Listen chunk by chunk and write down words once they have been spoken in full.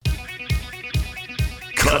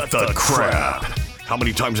Cut the crap. How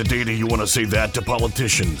many times a day do you want to say that to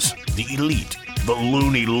politicians, the elite, the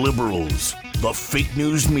loony liberals, the fake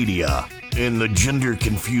news media, and the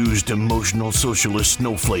gender-confused emotional socialist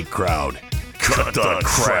snowflake crowd? Cut the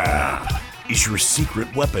crap is your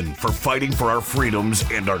secret weapon for fighting for our freedoms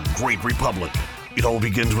and our great republic. It all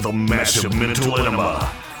begins with a massive mental enema,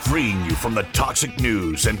 freeing you from the toxic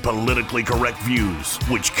news and politically correct views,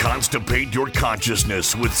 which constipate your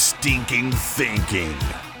consciousness with stinking thinking.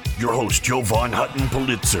 Your host, Jovan Hutton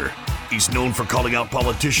Pulitzer. He's known for calling out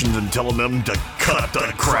politicians and telling them to cut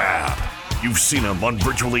the crap. You've seen him on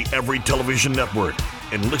virtually every television network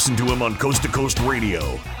and listened to him on Coast to Coast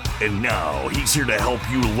Radio. And now he's here to help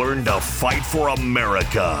you learn to fight for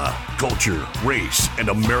America. Culture, race, and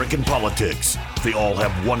American politics. They all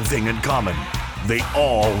have one thing in common. They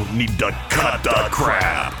all need to cut the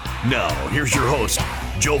crap. Now, here's your host,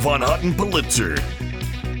 Jovan Hutton Pulitzer.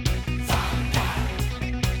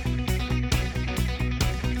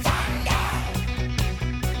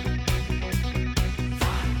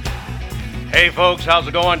 Hey folks, how's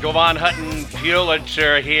it going? Jovan Hutton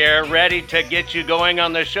Pulitzer here, ready to get you going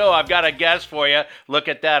on the show. I've got a guest for you. Look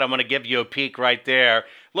at that. I'm going to give you a peek right there.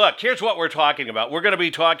 Look, here's what we're talking about. We're going to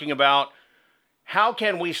be talking about how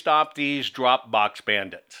can we stop these Dropbox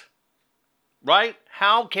bandits, right?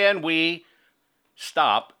 How can we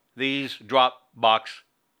stop these Dropbox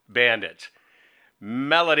bandits?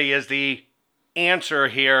 Melody is the answer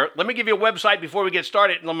here. Let me give you a website before we get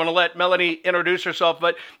started, and I'm going to let Melody introduce herself.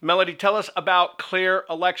 But Melody, tell us about Clear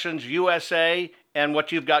Elections USA and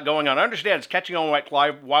what you've got going on. I understand it's catching on like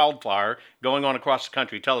wildfire going on across the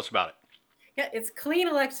country. Tell us about it. Yeah, it's Clean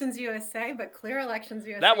Elections USA, but Clear Elections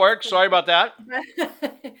USA. That works. Sorry about that.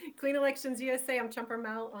 Clean Elections USA. I'm Chumper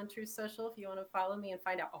Mel on Truth Social if you want to follow me and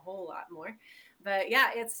find out a whole lot more. But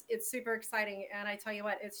yeah, it's super exciting. And I tell you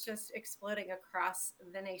what, it's just exploding across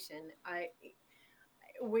the nation.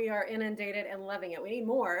 We are inundated and loving it. We need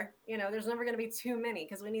more. You know, there's never going to be too many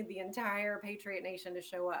because we need the entire Patriot Nation to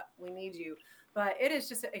show up. We need you. But it is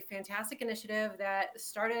just a fantastic initiative that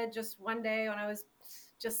started just one day when I was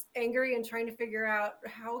just angry and trying to figure out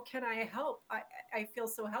how can I help? I feel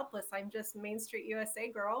so helpless. I'm just Main Street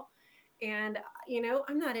USA girl. And, you know,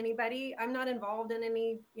 I'm not anybody. I'm not involved in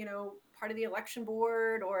any, you know, part of the election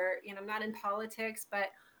board or, you know, I'm not in politics,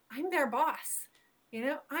 but I'm their boss. You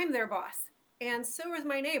know, I'm their boss. And so is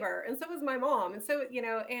my neighbor, and so is my mom. And so, you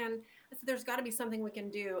know, and I said, there's got to be something we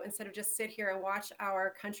can do instead of just sit here and watch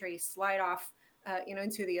our country slide off, you know,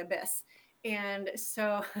 into the abyss. And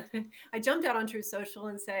so I jumped out on Truth Social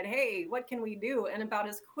and said, hey, what can we do? And about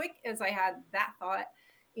as quick as I had that thought,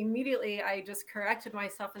 immediately I just corrected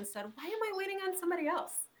myself and said, why am I waiting on somebody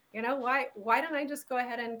else? You know, why don't I just go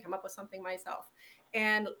ahead and come up with something myself?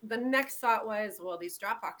 And the next thought was, well, these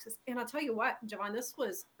drop boxes. And I'll tell you what, Jovan, this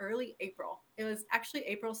was early April. It was actually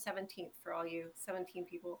April 17th for all you 17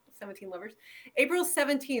 lovers. April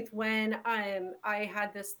 17th when I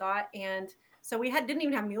had this thought. And so we didn't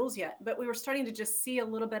even have mules yet, but we were starting to just see a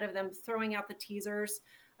little bit of them throwing out the teasers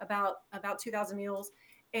about 2,000 mules.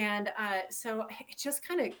 And so it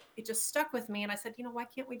just stuck with me. And I said, you know, why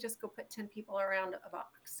can't we just go put 10 people around a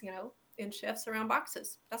box, you know, in shifts around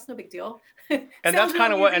boxes? That's no big deal. And that's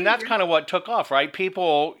kind of what took off, right?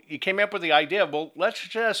 You came up with the idea of, well, let's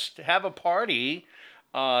just have a party,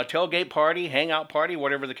 tailgate party, hangout party,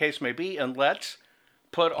 whatever the case may be. And let's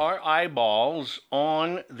put our eyeballs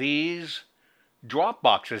on these drop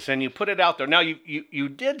boxes. And you put it out there. Now you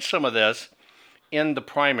did some of this in the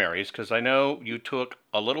primaries, because I know you took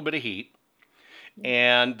a little bit of heat,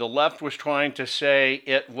 and the left was trying to say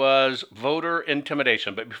it was voter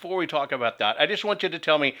intimidation. But before we talk about that, I just want you to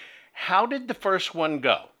tell me, how did the first one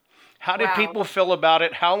go? How did people feel about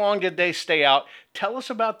it? How long did they stay out? Tell us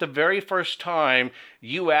about the very first time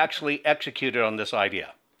you actually executed on this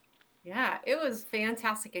idea. Yeah, it was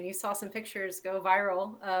fantastic. And you saw some pictures go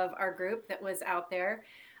viral of our group that was out there.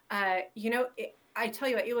 You know, I tell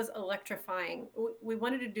you what, it was electrifying. We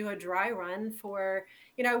wanted to do a dry run for,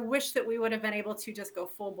 you know, I wish that we would have been able to just go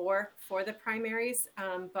full bore for the primaries.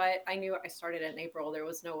 But I knew I started in April. There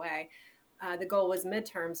was no way. The goal was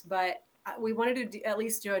midterms, but we wanted to at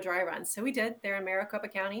least do a dry run. So we did there in Maricopa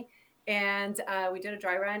County, and we did a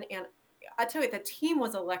dry run. And I tell you, the team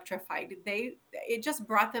was electrified. It just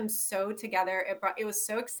brought them so together. It was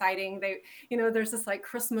so exciting. You know, there's this like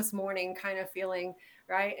Christmas morning kind of feeling,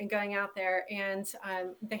 right? And going out there, and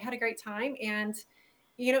they had a great time. And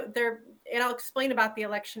you know, and I'll explain about the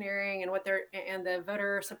electioneering and the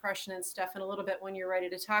voter suppression and stuff in a little bit when you're ready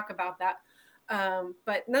to talk about that.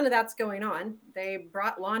 But none of that's going on. They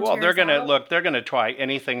brought lawn chairs. Well, they're going to try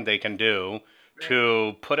anything they can do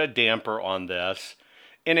to put a damper on this.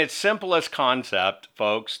 In its simplest concept,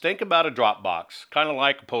 folks, think about a drop box, kind of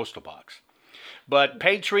like a postal box. But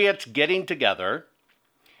patriots getting together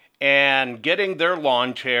and getting their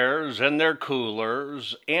lawn chairs and their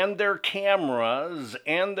coolers and their cameras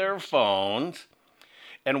and their phones.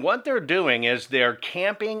 And what they're doing is they're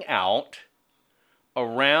camping out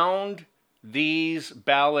around these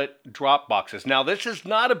ballot drop boxes. Now, this is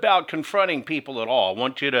not about confronting people at all. I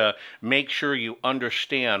want you to make sure you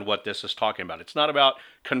understand what this is talking about. It's not about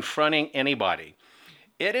confronting anybody.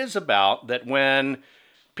 It is about that when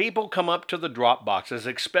people come up to the drop boxes,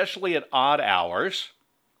 especially at odd hours,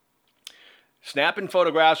 snapping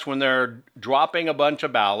photographs when they're dropping a bunch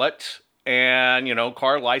of ballots and,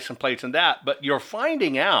 car license plates and that, but you're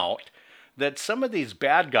finding out that some of these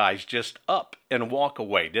bad guys just up and walk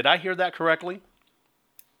away. Did I hear that correctly?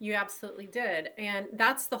 You absolutely did. And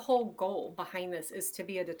that's the whole goal behind this, is to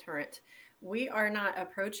be a deterrent. We are not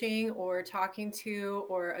approaching or talking to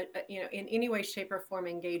or, in any way, shape, or form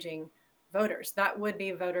engaging voters. That would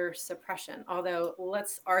be voter suppression. Although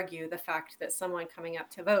let's argue the fact that someone coming up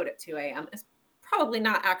to vote at 2 a.m. is probably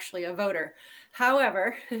not actually a voter.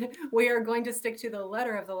 However, we are going to stick to the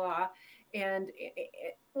letter of the law. And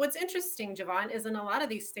what's interesting, Javon, is in a lot of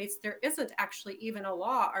these states, there isn't actually even a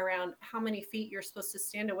law around how many feet you're supposed to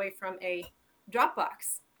stand away from a drop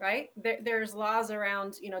box, right? There's laws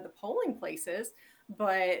around, the polling places,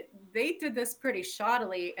 but they did this pretty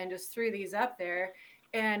shoddily and just threw these up there.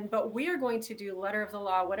 But we are going to do letter of the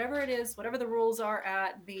law, whatever it is, whatever the rules are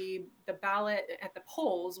at the ballot, at the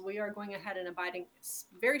polls, we are going ahead and abiding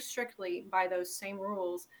very strictly by those same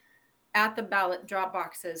rules at the ballot drop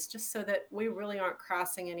boxes, just so that we really aren't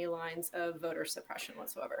crossing any lines of voter suppression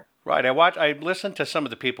whatsoever. Right. I listened to some of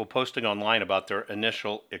the people posting online about their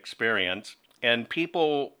initial experience, and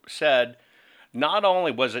people said not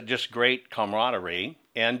only was it just great camaraderie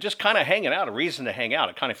and just kind of hanging out, a reason to hang out.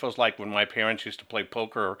 It kind of feels like when my parents used to play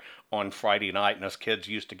poker on Friday night and us kids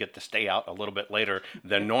used to get to stay out a little bit later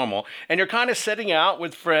than normal. And you're kind of sitting out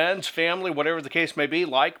with friends, family, whatever the case may be,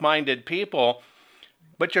 like-minded people.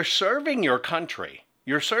 But you're serving your country.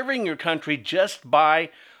 You're serving your country just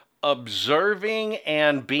by observing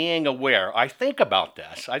and being aware. I think about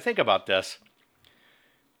this.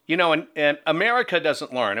 And America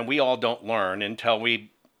doesn't learn, and we all don't learn until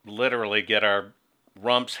we literally get our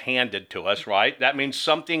rumps handed to us, right? That means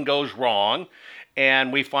something goes wrong,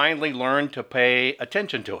 and we finally learn to pay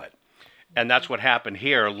attention to it. And that's what happened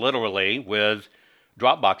here, literally, with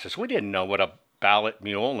drop boxes. We didn't know what a ballot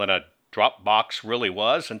mule and a drop box really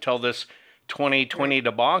was until this 2020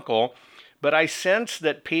 debacle. But I sense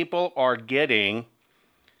that people are getting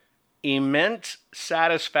immense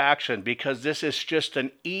satisfaction because this is just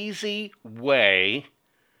an easy way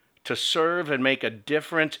to serve and make a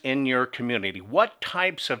difference in your community. What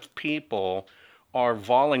types of people are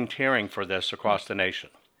volunteering for this across the nation?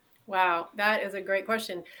 Wow, that is a great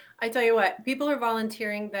question. I tell you what, people are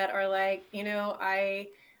volunteering that are like,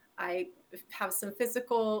 I have some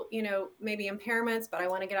physical, maybe impairments, but I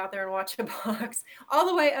want to get out there and watch a box, all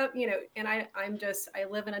the way up, and I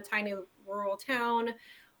live in a tiny rural town,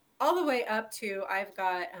 all the way up to, I've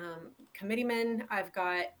got committeemen, I've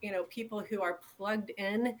got, people who are plugged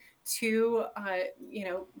in to,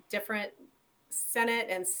 different Senate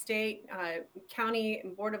and state, county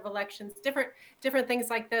and board of elections, different things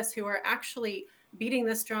like this, who are actually beating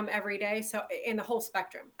this drum every day. So in the whole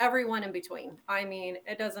spectrum, everyone in between. I mean,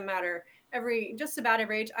 it doesn't matter. Just about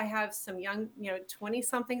every age. I have some young, 20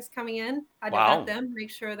 somethings coming in. I had to vet them, make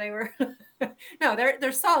sure they were, no,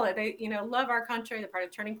 they're solid. They, love our country. They're part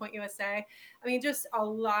of Turning Point USA. I mean, just a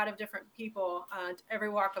lot of different people, every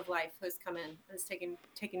walk of life who's come in and is taking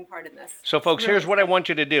part in this. So folks, here's what I want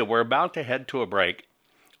you to do. We're about to head to a break.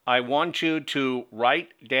 I want you to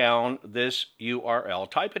write down this URL.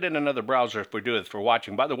 Type it in another browser if we do it for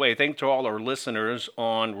watching. By the way, thanks to all our listeners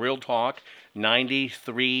on Real Talk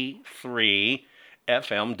 93.3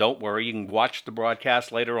 FM. Don't worry, you can watch the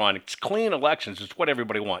broadcast later on. It's clean elections. It's what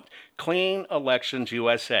everybody wants. Clean Elections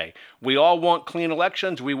USA. We all want clean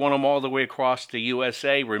elections. We want them all the way across the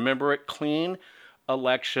USA. Remember it,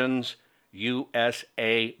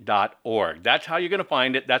 cleanelectionsusa.org. That's how you're going to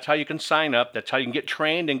find it. That's how you can sign up. That's how you can get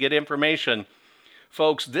trained and get information.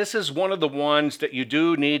 Folks, this is one of the ones that you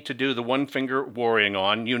do need to do the one finger worrying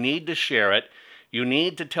on. You need to share it. You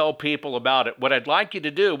need to tell people about it. What I'd like you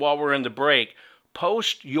to do while we're in the break,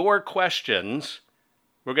 post your questions.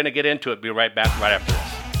 We're going to get into it. Be right back right after this.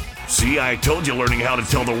 See, I told you learning how to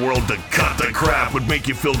tell the world to cut the crap would make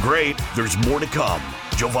you feel great. There's more to come.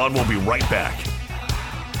 Jovan will be right back.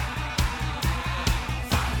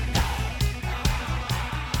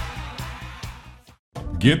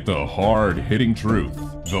 Get the hard-hitting truth.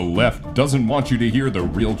 The left doesn't want you to hear the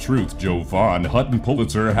real truth Jovan Hutton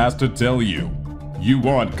Pulitzer has to tell you. You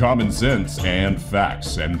want common sense and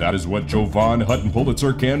facts, and that is what Jovan Hutton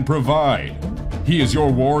Pulitzer can provide. He is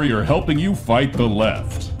your warrior helping you fight the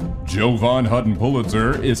left. Jovan Hutton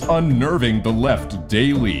Pulitzer is unnerving the left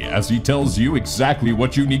daily as he tells you exactly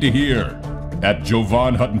what you need to hear. At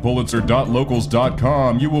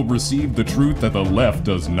jovanhuttonpulitzer.locals.com, you will receive the truth that the left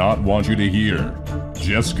does not want you to hear.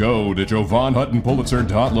 Just go to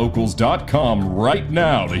jovanhuttonpulitzer.locals.com right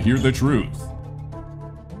now to hear the truth.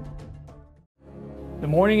 The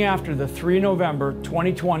morning after the 3 November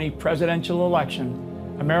 2020 presidential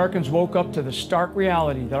election, Americans woke up to the stark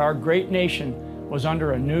reality that our great nation was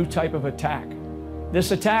under a new type of attack. This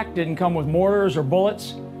attack didn't come with mortars or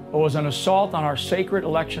bullets, but was an assault on our sacred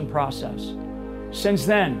election process. Since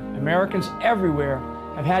then, Americans everywhere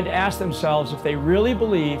have had to ask themselves if they really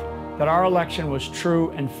believe that our election was true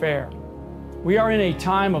and fair. We are in a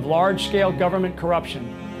time of large-scale government corruption,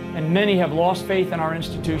 and many have lost faith in our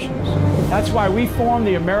institutions. That's why we formed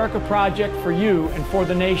the America Project for you and for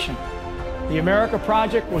the nation. The America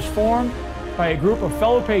Project was formed by a group of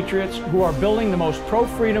fellow patriots who are building the most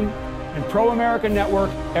pro-freedom and pro-America network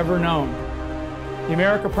ever known. The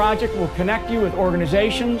America Project will connect you with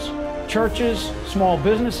organizations, churches, small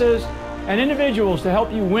businesses, and individuals to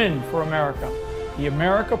help you win for America. The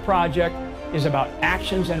America Project is about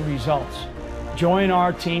actions and results. Join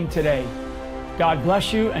our team today. God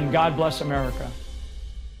bless you and God bless America.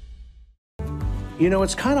 You know,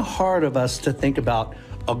 it's kind of hard of us to think about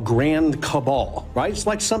a grand cabal, right? It's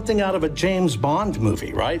like something out of a James Bond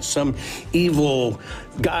movie, right? Some evil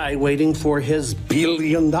guy waiting for his $1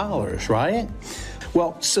 billion, right?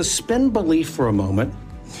 Well, suspend belief for a moment.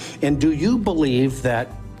 And do you believe that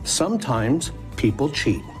sometimes people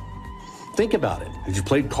cheat? Think about it. Have you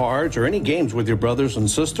played cards or any games with your brothers and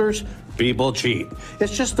sisters? People cheat.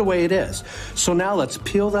 It's just the way it is. So now let's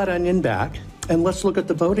peel that onion back and let's look at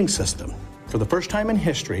the voting system. For the first time in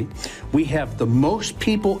history, we have the most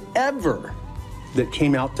people ever that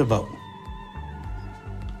came out to vote.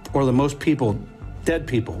 Or the most people, dead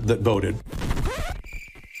people, that voted.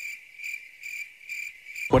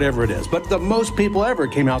 Whatever it is, but the most people ever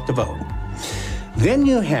came out to vote. Then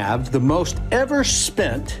you have the most ever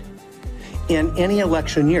spent in any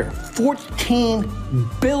election year.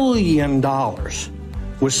 $14 billion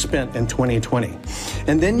was spent in 2020.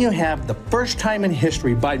 And then you have the first time in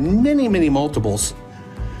history, by many, many multiples,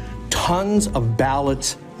 tons of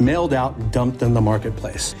ballots mailed out, dumped in the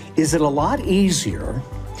marketplace. Is it a lot easier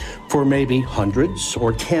for maybe hundreds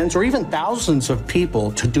or tens or even thousands of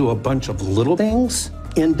people to do a bunch of little things,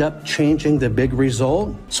 end up changing the big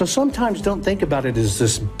result? So sometimes don't think about it as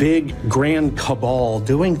this big grand cabal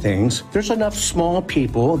doing things. There's enough small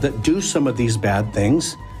people that do some of these bad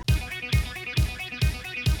things.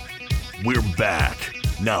 We're back.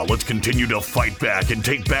 Now let's continue to fight back and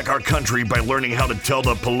take back our country by learning how to tell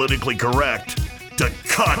the politically correct to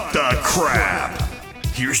cut the crap.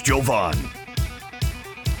 Here's Jovan.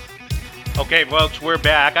 Okay, folks, we're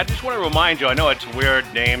back. I just want to remind you, I know it's a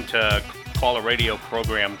weird name to call a radio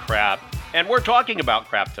program crap. And we're talking about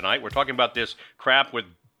crap tonight. We're talking about this crap with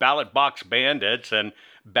ballot box bandits and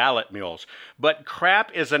ballot mules. But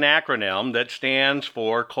CRAP is an acronym that stands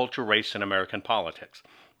for Culture, Race, and American Politics.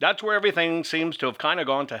 That's where everything seems to have kind of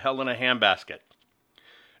gone to hell in a handbasket.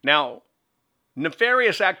 Now,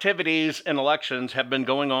 nefarious activities in elections have been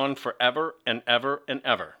going on forever and ever and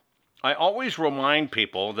ever. I always remind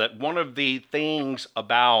people that one of the things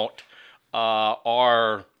about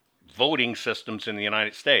our voting systems in the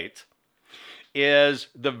United States is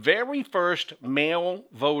the very first mail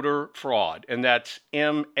voter fraud, and that's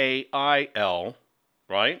MAIL,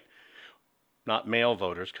 right? Not male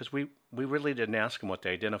voters, because we really didn't ask them what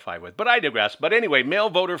they identify with. But I digress. But anyway, mail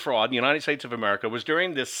voter fraud in the United States of America was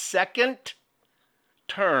during the second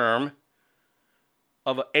term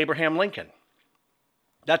of Abraham Lincoln.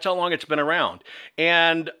 That's how long it's been around.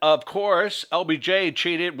 And, of course, LBJ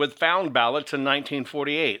cheated with found ballots in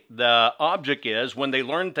 1948. The object is, when they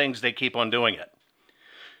learn things, they keep on doing it.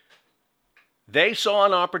 They saw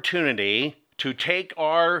an opportunity to take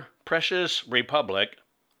our precious republic,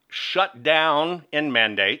 shut down in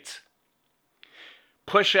mandates,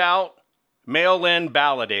 push out mail-in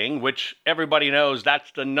balloting, which everybody knows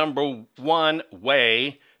that's the number one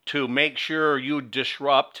way to make sure you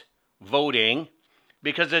disrupt voting,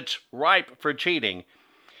 because it's ripe for cheating.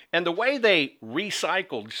 And the way they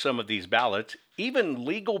recycled some of these ballots, even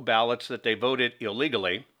legal ballots that they voted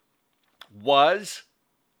illegally, was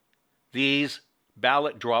these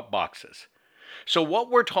ballot drop boxes. So what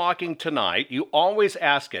we're talking tonight, you always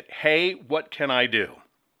ask it, hey, what can I do?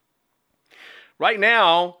 Right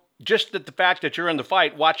now, just the fact that you're in the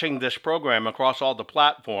fight watching this program across all the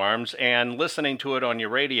platforms and listening to it on your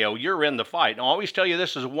radio, you're in the fight. And I always tell you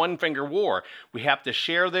this is a one-finger war. We have to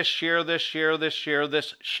share this, share this, share this, share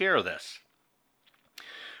this, share this.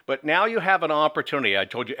 But now you have an opportunity. I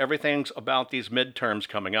told you everything's about these midterms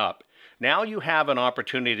coming up. Now you have an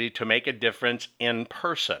opportunity to make a difference in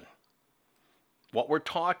person. What we're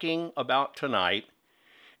talking about tonight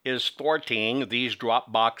is thwarting these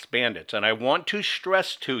Dropbox bandits. And I want to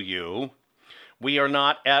stress to you, we are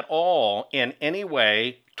not at all in any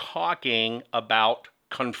way talking about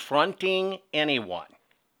confronting anyone.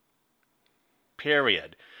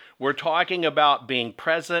 Period. We're talking about being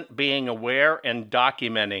present, being aware, and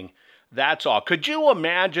documenting. That's all. Could you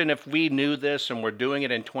imagine if we knew this and we're doing it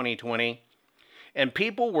in 2020? And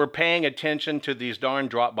people were paying attention to these darn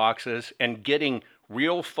Dropboxes and getting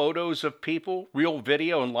real photos of people, real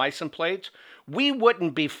video and license plates, we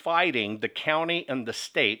wouldn't be fighting the county and the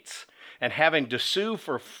states and having to sue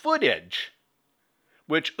for footage,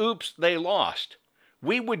 which, oops, they lost.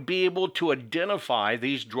 We would be able to identify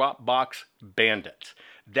these Dropbox bandits.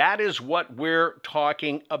 That is what we're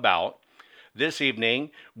talking about this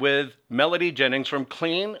evening with Melody Jennings from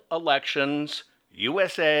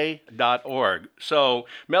CleanElectionsUSA.org. So,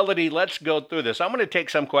 Melody, let's go through this. I'm going to take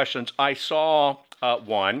some questions. I saw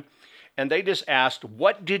one, and they just asked,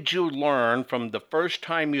 what did you learn from the first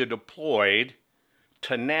time you deployed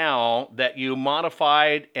to now that you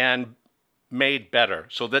modified and made better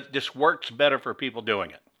so that this works better for people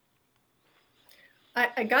doing it?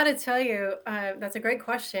 I got to tell you, that's a great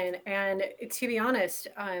question. And to be honest,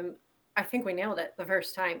 I think we nailed it the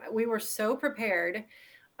first time. We were so prepared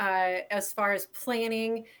as far as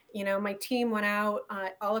planning. You know, my team went out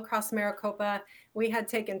all across Maricopa. We had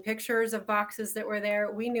taken pictures of boxes that were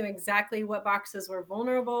there. We knew exactly what boxes were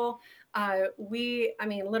vulnerable.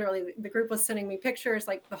 Literally, the group was sending me pictures.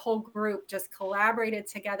 Like the whole group just collaborated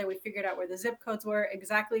together. We figured out where the zip codes were,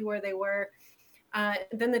 exactly where they were.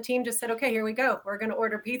 Then the team just said, okay, here we go. We're going to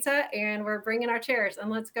order pizza and we're bringing our chairs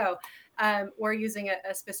and let's go. We're using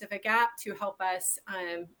a specific app to help us,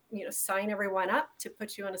 sign everyone up to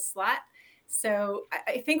put you in a slot. So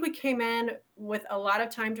I think we came in with a lot of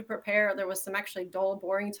time to prepare. There was some actually dull,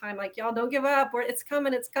 boring time. Like, y'all don't give up. It's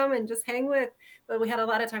coming. Just hang with. But we had a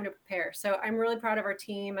lot of time to prepare. So I'm really proud of our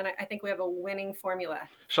team. And I think we have a winning formula.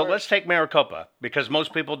 So let's take Maricopa, because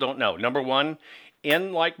most people don't know. Number one,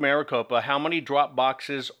 in like Maricopa, how many drop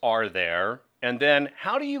boxes are there? And then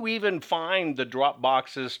how do you even find the drop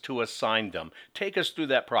boxes to assign them? Take us through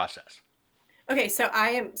that process. Okay, so I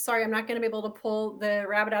am sorry, I'm not going to be able to pull the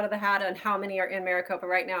rabbit out of the hat on how many are in Maricopa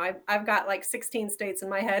right now. I've got like 16 states in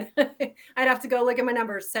my head. I'd have to go look at my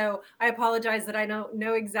numbers. So I apologize that I don't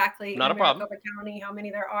know exactly Not a problem. Maricopa County how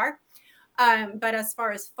many there are. But as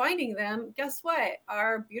far as finding them, guess what?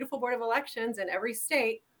 Our beautiful Board of Elections in every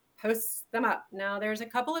state posts them up. Now, there's a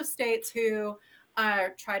couple of states who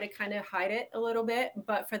try to kind of hide it a little bit,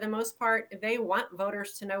 but for the most part, they want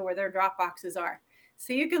voters to know where their drop boxes are.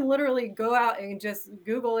 So you can literally go out and just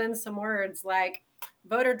Google in some words like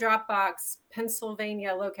voter Dropbox,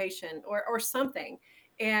 Pennsylvania location or something.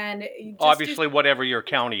 And obviously, whatever your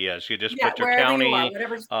county is, you just put your county,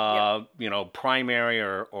 primary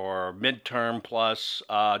or midterm plus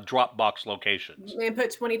Dropbox locations. And put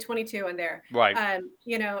 2022 in there. Right. And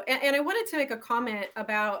I wanted to make a comment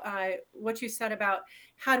about what you said about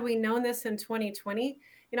how do we know this in 2020?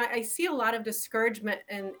 I see a lot of discouragement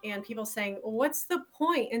and people saying, well, what's the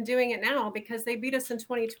point in doing it now? Because they beat us in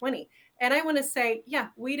 2020. And I want to say, yeah,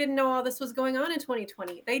 we didn't know all this was going on in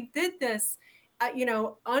 2020. They did this,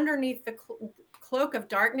 underneath the cloak of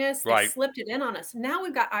darkness. They slipped it in on us. Now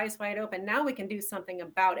we've got eyes wide open. Now we can do something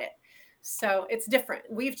about it. So it's different.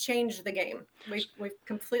 We've changed the game. We've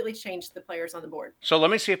completely changed the players on the board. So let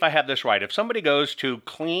me see if I have this right. If somebody goes to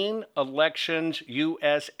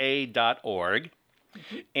CleanElectionsUSA.org,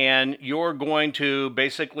 and you're going to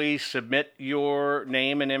basically submit your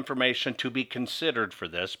name and information to be considered for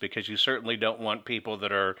this, because you certainly don't want people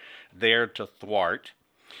that are there to thwart.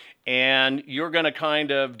 And you're going to kind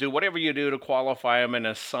of do whatever you do to qualify them and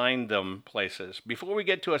assign them places. Before we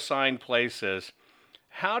get to assigned places,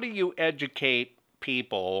 how do you educate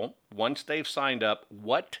people once they've signed up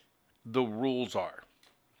what the rules are?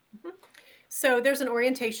 Mm-hmm. So there's an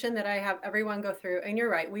orientation that I have everyone go through. And you're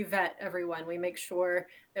right, we vet everyone. We make sure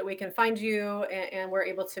that we can find you and we're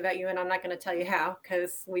able to vet you. And I'm not going to tell you how,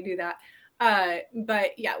 because we do that. But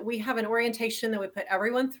yeah, we have an orientation that we put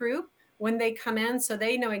everyone through when they come in. So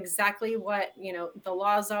they know exactly what, the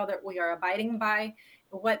laws are that we are abiding by,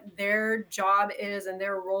 what their job is and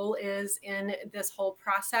their role is in this whole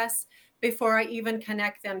process. before I even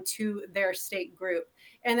connect them to their state group.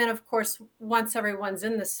 And then, of course, once everyone's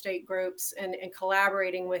in the state groups and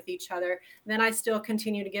collaborating with each other, then I still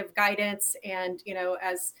continue to give guidance. And,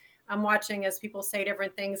 as I'm watching, as people say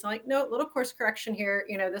different things, I'm like, no, little course correction here.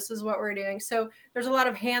 This is what we're doing. So there's a lot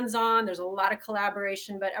of hands-on, there's a lot of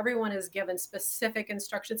collaboration, but everyone is given specific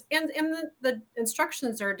instructions. And the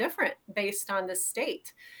instructions are different based on the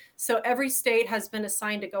state. So every state has been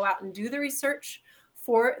assigned to go out and do the research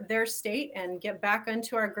for their state and get back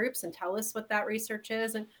into our groups and tell us what that research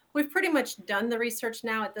is. And we've pretty much done the research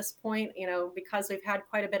now at this point, because we've had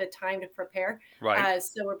quite a bit of time to prepare. Right.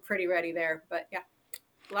 So we're pretty ready there. But yeah,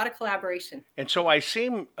 a lot of collaboration. And so I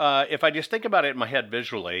seem, if I just think about it in my head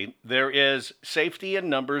visually, there is safety in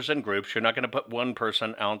numbers and groups. You're not going to put one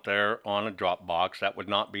person out there on a drop box. That would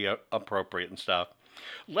not be appropriate and stuff.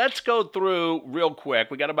 Let's go through real quick.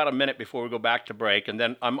 We got about a minute before we go back to break. And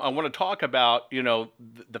then I want to talk about,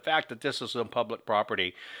 the fact that this is on public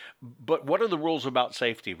property. But what are the rules about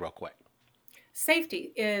safety real quick?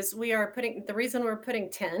 Safety is the reason we're putting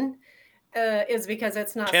 10 is because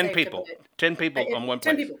it's not 10 safe people. to put 10 people on one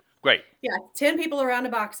place. 10 people. Great. Yeah, 10 people around a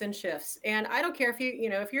box in shifts. And I don't care if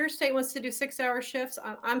if your state wants to do 6-hour shifts,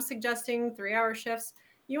 I'm suggesting 3-hour shifts.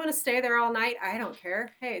 You want to stay there all night? I don't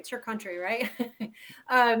care. Hey, it's your country, right?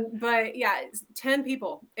 But yeah, 10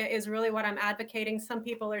 people is really what I'm advocating. Some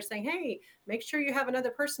people are saying, hey, make sure you have another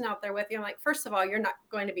person out there with you. I'm like, first of all, you're not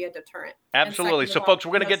going to be a deterrent. Absolutely. So, folks,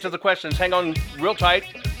 we're going to get to the questions. Hang on real tight.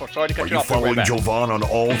 Sorry to cut you off. Are you following Jovan on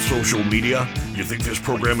all social media? You think this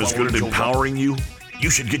program is good at empowering you? You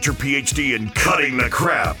should get your PhD in cutting the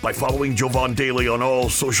crap by following Jovan daily on all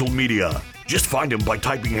social media. Just find him by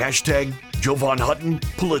typing hashtag Jovan Hutton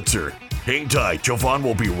Pulitzer. Hang tight, Jovan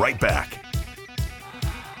will be right back.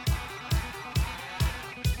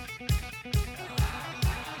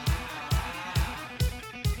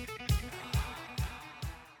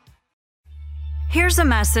 Here's a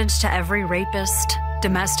message to every rapist,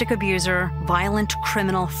 domestic abuser, violent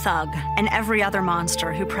criminal thug, and every other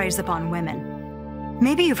monster who preys upon women.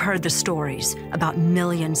 Maybe you've heard the stories about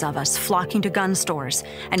millions of us flocking to gun stores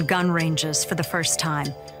and gun ranges for the first time,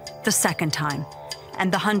 the second time,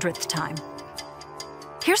 and the 100th time.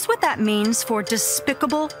 Here's what that means for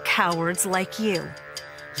despicable cowards like you.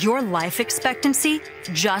 Your life expectancy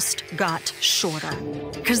just got shorter.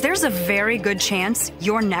 Because there's a very good chance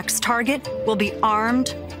your next target will be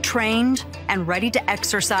armed, trained, and ready to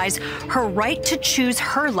exercise her right to choose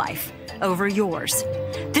her life over yours.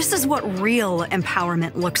 This is what real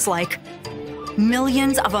empowerment looks like.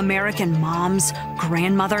 Millions of American moms,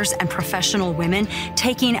 grandmothers, and professional women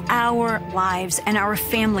taking our lives and our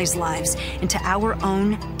families' lives into our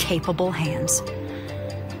own capable hands.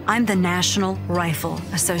 I'm the National Rifle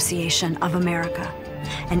Association of America,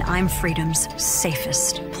 and I'm freedom's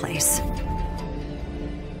safest place.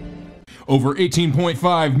 Over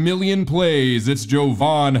 18.5 million plays. It's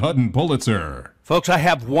Jovan Hutton Pulitzer. Folks, I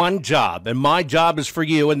have one job, and my job is for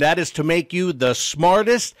you, and that is to make you the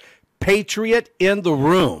smartest patriot in the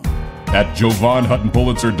room. At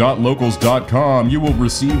JovanHuttonPulitzer.locals.com, you will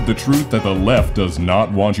receive the truth that the left does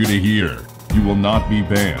not want you to hear. You will not be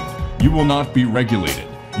banned. You will not be regulated.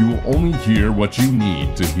 You will only hear what you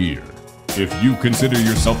need to hear. If you consider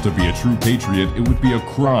yourself to be a true patriot, it would be a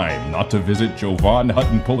crime not to visit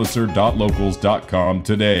JovanHuttonPulitzer.locals.com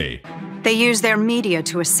today. They use their media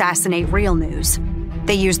to assassinate real news.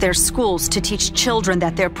 They use their schools to teach children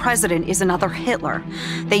that their president is another Hitler.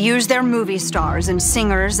 They use their movie stars and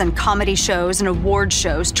singers and comedy shows and award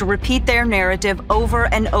shows to repeat their narrative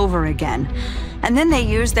over and over again. And then they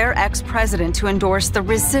use their ex-president to endorse the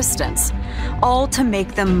resistance, all to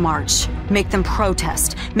make them march, make them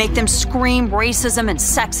protest, make them scream racism and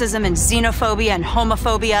sexism and xenophobia and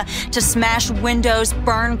homophobia, to smash windows,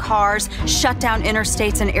 burn cars, shut down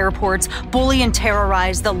interstates and airports, bully and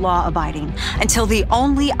terrorize the law-abiding, until the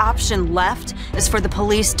only option left is for the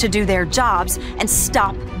police to do their jobs and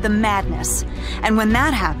stop the madness. And when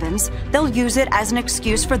that happens, they'll use it as an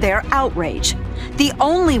excuse for their outrage. The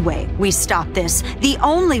only way we stop this, the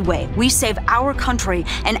only way we save our country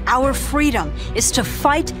and our freedom, is to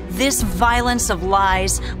fight this violence of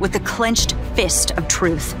lies with the clenched fist of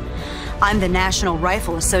truth. I'm the National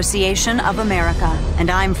Rifle Association of America, and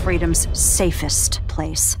I'm freedom's safest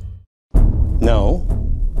place. No,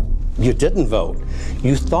 you didn't vote.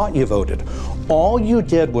 You thought you voted. All you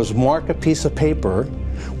did was mark a piece of paper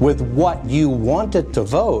with what you wanted to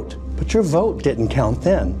vote, but your vote didn't count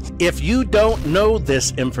then. If you don't know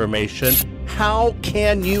this information, how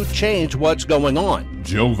can you change what's going on?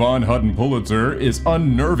 Jovan Hutton Pulitzer is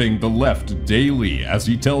unnerving the left daily as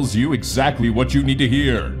he tells you exactly what you need to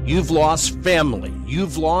hear. You've lost family.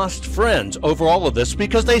 You've lost friends over all of this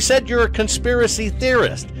because they said you're a conspiracy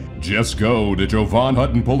theorist. Just go to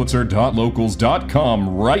jovanhuttonpulitzer.locals.com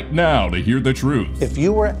right now to hear the truth. If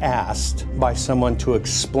you were asked by someone to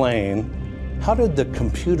explain, how did the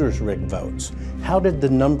computers rig votes? How did the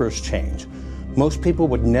numbers change? Most people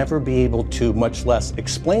would never be able to, much less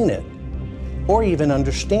explain it or even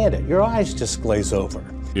understand it. Your eyes just glaze over.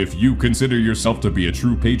 If you consider yourself to be a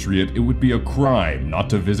true patriot, it would be a crime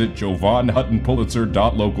not to visit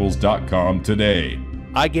jovanhuttonpulitzer.locals.com today.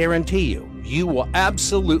 I guarantee you, you will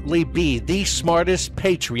absolutely be the smartest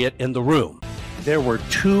patriot in the room. There were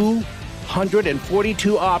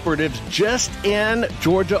 242 operatives just in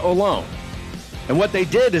Georgia alone. And what they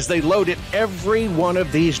did is they loaded every one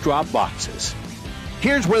of these drop boxes.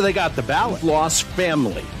 Here's where they got the ballot. You've lost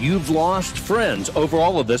family. You've lost friends over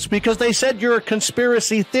all of this because they said you're a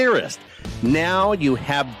conspiracy theorist. Now you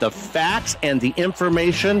have the facts and the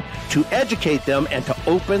information to educate them and to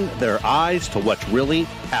open their eyes to what's really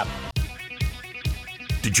happening.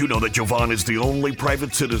 Did you know that Jovan is the only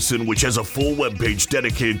private citizen which has a full webpage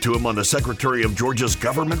dedicated to him on the Secretary of Georgia's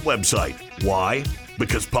government website? Why?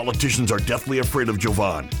 Because politicians are deathly afraid of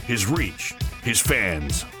Jovan, his reach, his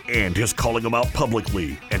fans, and his calling them out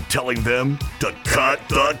publicly and telling them to cut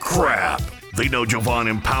the crap. They know Jovan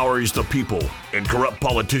empowers the people, and corrupt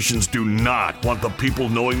politicians do not want the people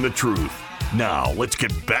knowing the truth. Now, let's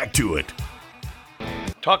get back to it.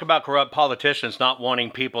 Talk about corrupt politicians not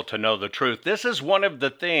wanting people to know the truth. This is one of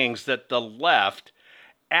the things that the left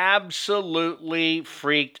absolutely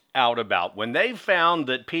freaked out about. When they found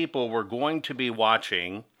that people were going to be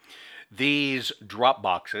watching these drop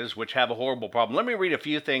boxes, which have a horrible problem. Let me read a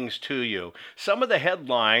few things to you. Some of the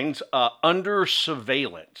headlines, under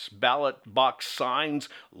surveillance, ballot box signs,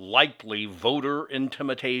 likely voter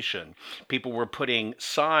intimidation. People were putting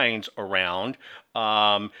signs around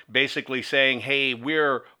basically saying, hey,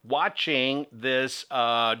 we're watching this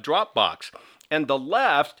drop box. And the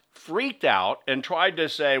left freaked out and tried to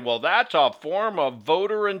say, well, that's a form of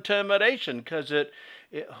voter intimidation because it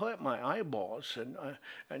hurt my eyeballs and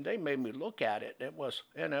they made me look at it. It was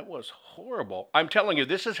horrible. I'm telling you,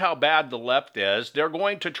 this is how bad the left is. They're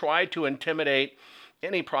going to try to intimidate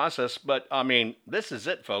any process, but I mean, this is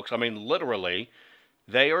it, folks. I mean, literally,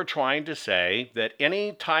 they are trying to say that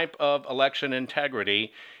any type of election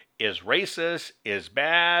integrity is racist, is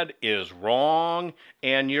bad, is wrong,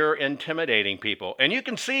 and you're intimidating people. And you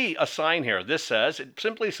can see a sign here. It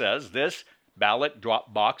simply says, this ballot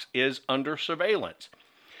drop box is under surveillance.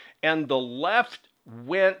 And the left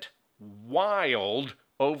went wild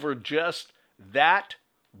over just that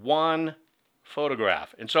one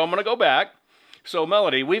photograph. And so I'm going to go back. So,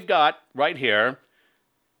 Melody, we've got right here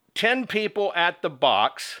 10 people at the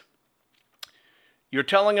box. You're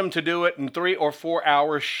telling them to do it in 3 or 4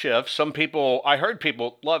 hour shifts. Some people, I heard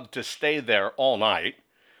people love to stay there all night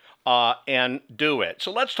and do it.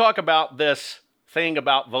 So let's talk about this thing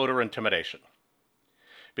about voter intimidation,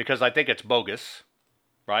 because I think it's bogus,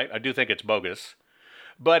 right? I do think it's bogus.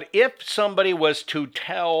 But if somebody was to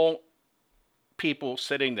tell people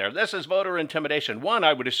sitting there, this is voter intimidation, one,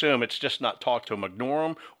 I would assume it's just not talk to them, ignore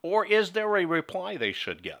them, or is there a reply they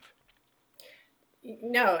should give?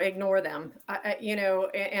 No, ignore them.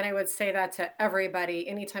 And I would say that to everybody.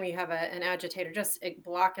 Anytime you have an agitator, just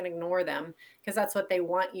block and ignore them, because that's what they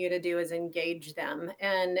want you to do, is engage them.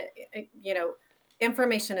 And,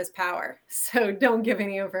 information is power. So don't give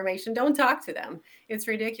any information. Don't talk to them. It's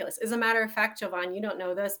ridiculous. As a matter of fact, Jovan, you don't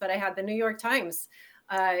know this, but I had the New York Times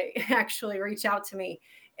actually reach out to me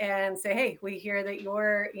and say, hey, we hear that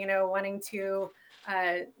you're, wanting to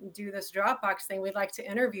do this Dropbox thing. We'd like to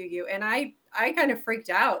interview you. And I kind of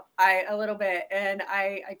freaked out a little bit. And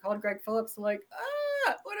I called Greg Phillips, like,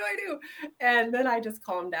 what do I do? And then I just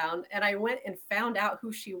calmed down and I went and found out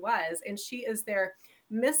who she was. And she is their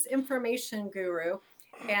misinformation guru.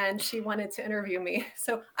 And she wanted to interview me.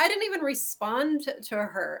 So I didn't even respond to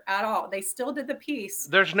her at all. They still did the piece.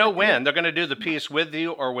 There's no win. They're going to do the piece with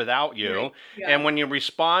you or without you. Right. Yeah. And when you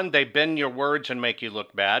respond, they bend your words and make you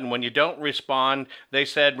look bad. And when you don't respond, they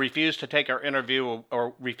said, refuse to take our interview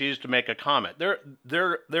or refuse to make a comment.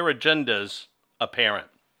 Their agenda's apparent.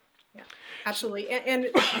 Yeah, absolutely. And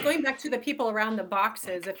going back to the people around the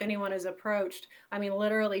boxes, if anyone is approached, I mean,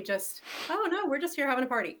 literally just, oh no, we're just here having a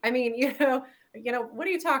party. I mean, what are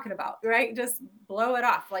you talking about, right? Just blow it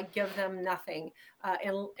off, like give them nothing.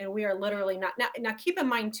 And we are literally not. Now, keep in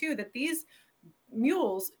mind, too, that these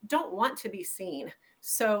mules don't want to be seen.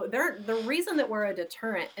 So the reason that we're a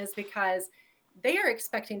deterrent is because they are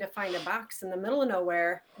expecting to find a box in the middle of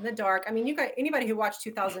nowhere in the dark. I mean, you got anybody who watched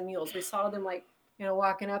 2000 Mules, we saw them like,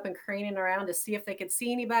 walking up and craning around to see if they could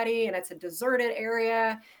see anybody. And it's a deserted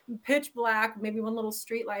area, pitch black, maybe one little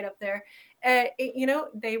street light up there. They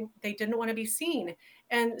didn't want to be seen.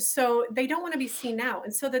 And so they don't want to be seen now.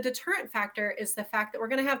 And so the deterrent factor is the fact that we're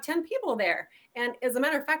going to have 10 people there. And as a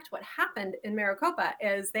matter of fact, what happened in Maricopa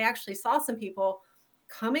is they actually saw some people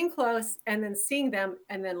coming close and then seeing them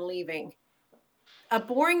and then leaving. A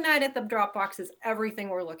boring night at the drop box is everything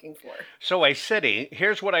we're looking for. So a city,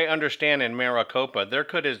 here's what I understand in Maricopa, there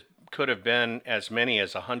could have been as many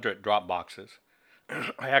as 100 drop boxes.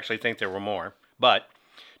 I actually think there were more, but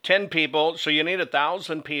 10 people, so you need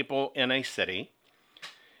 1,000 people in a city.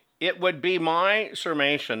 It would be my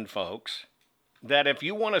summation, folks, that if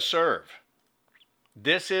you want to serve,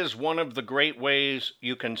 this is one of the great ways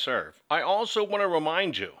you can serve. I also want to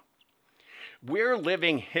remind you, we're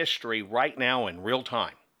living history right now in real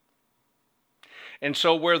time. And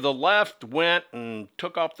so where the left went and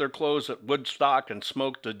took off their clothes at Woodstock and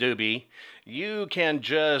smoked a doobie, you can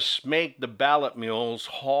just make the ballot mules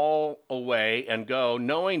haul away and go,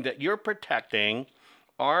 knowing that you're protecting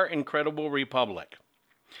our incredible republic.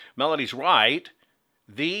 Melody's right.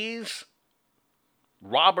 These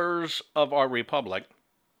robbers of our republic,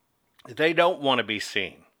 they don't want to be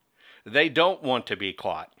seen. They don't want to be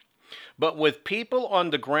caught. But with people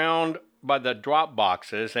on the ground by the drop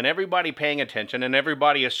boxes and everybody paying attention and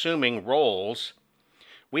everybody assuming roles,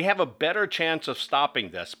 we have a better chance of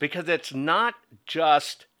stopping this, because it's not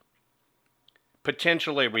just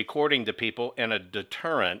potentially recording the people and a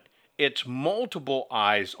deterrent. It's multiple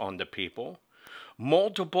eyes on the people,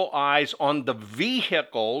 multiple eyes on the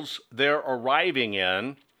vehicles they're arriving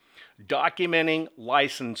in, documenting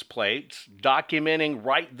license plates, documenting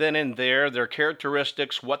right then and there their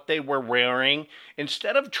characteristics, what they were wearing,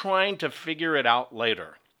 instead of trying to figure it out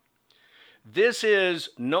later. This is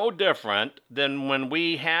no different than when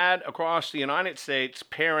we had across the United States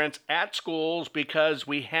parents at schools because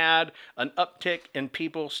we had an uptick in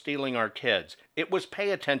people stealing our kids. It was pay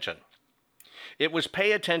attention. It was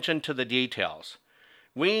pay attention to the details.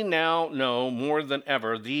 We now know more than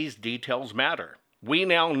ever these details matter. We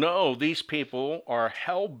now know these people are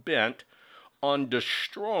hell-bent on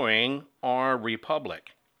destroying our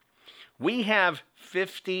republic. We have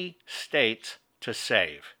 50 states to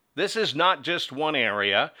save. This is not just one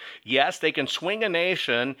area. Yes, they can swing a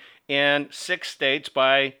nation in 6 states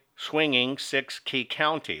by swinging 6 key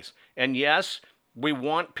counties. And yes, we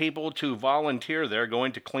want people to volunteer there,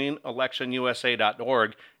 going to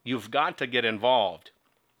cleanelectionusa.org. You've got to get involved.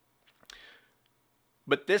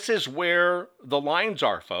 But this is where the lines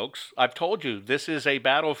are, folks. I've told you, this is a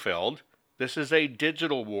battlefield. This is a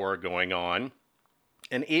digital war going on.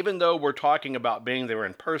 And even though we're talking about being there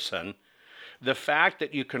in person, the fact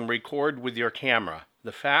that you can record with your camera,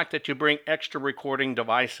 the fact that you bring extra recording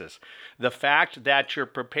devices, the fact that you're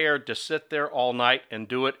prepared to sit there all night and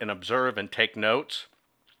do it and observe and take notes,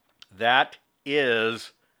 that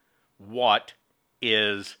is what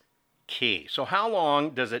is key. So how long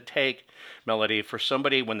does it take, Melody, for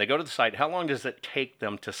somebody, when they go to the site, how long does it take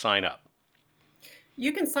them to sign up?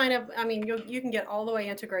 You can sign up. I mean, you can get all the way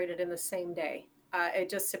integrated in the same day. It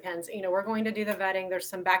just depends. We're going to do the vetting. There's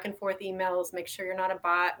some back and forth emails. Make sure you're not a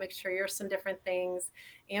bot. Make sure you're some different things.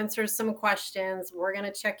 Answer some questions. We're going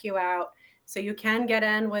to check you out. So you can get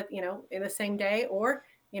in with, in the same day, or,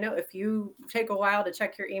 if you take a while to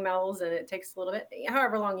check your emails and it takes a little bit,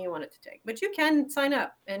 however long you want it to take. But you can sign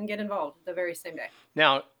up and get involved the very same day.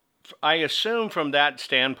 Now, I assume from that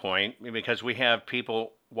standpoint, because we have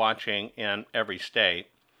people watching in every state,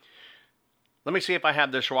 let me see if I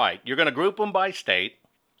have this right. You're going to group them by state.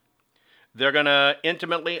 They're going to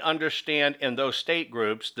intimately understand in those state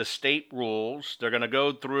groups the state rules. They're going to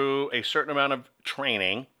go through a certain amount of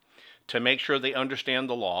training to make sure they understand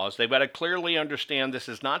the laws. They've got to clearly understand this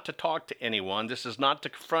is not to talk to anyone. This is not to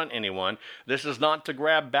confront anyone. This is not to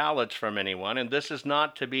grab ballots from anyone. And this is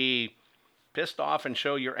not to be pissed off and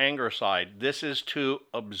show your anger side. This is to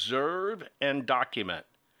observe and document.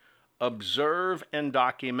 Observe and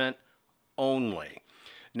document only.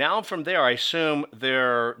 Now from there, I assume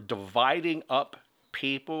they're dividing up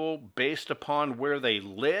people based upon where they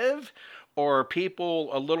live, or are people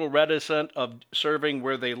a little reticent of serving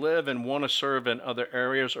where they live and want to serve in other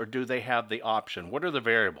areas, or do they have the option? What are the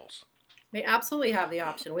variables? They absolutely have the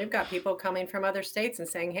option. We've got people coming from other states and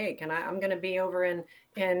saying, hey, I'm going to be over in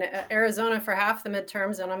Arizona for half the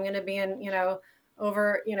midterms, and I'm going to be in,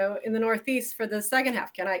 over, in the Northeast for the second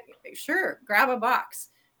half. Can I? Sure, grab a box.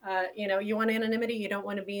 You want anonymity, you don't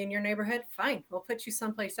want to be in your neighborhood, fine, we'll put you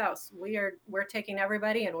someplace else. We're taking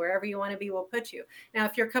everybody, and wherever you want to be, we'll put you. Now,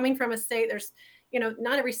 if you're coming from a state, there's,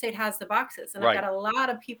 not every state has the boxes. And Right. I've got a lot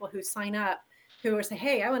of people who sign up who are saying,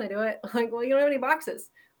 hey, I want to do it. Like, well, you don't have any boxes.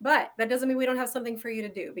 But that doesn't mean we don't have something for you to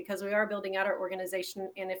do, because we are building out our organization.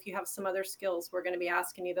 And if you have some other skills, we're going to be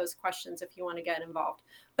asking you those questions if you want to get involved.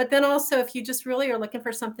 But then also, if you just really are looking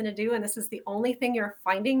for something to do, and this is the only thing you're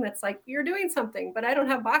finding that's like, you're doing something, but I don't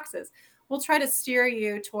have boxes, we'll try to steer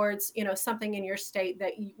you towards, something in your state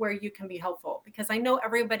where you can be helpful. Because I know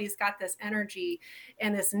everybody's got this energy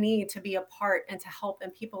and this need to be a part and to help,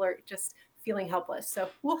 and people are just feeling helpless. So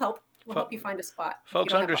we'll help. We'll help you find a spot.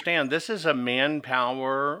 Folks, understand, this is a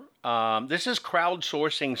manpower, this is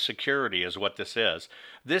crowdsourcing security is what this is.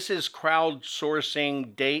 This is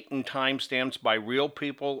crowdsourcing date and timestamps by real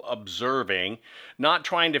people observing, not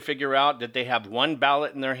trying to figure out that they have one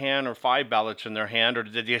ballot in their hand or 5 ballots in their hand, or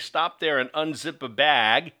did they stop there and unzip a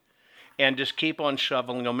bag and just keep on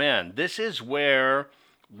shoveling them in. This is where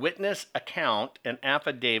witness account and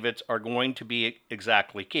affidavits are going to be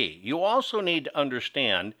exactly key. You also need to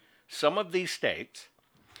understand, some of these states,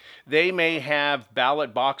 they may have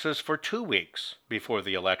ballot boxes for 2 weeks before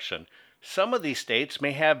the election. Some of these states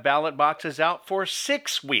may have ballot boxes out for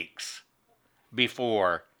 6 weeks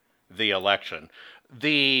before the election.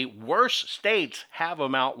 The worst states have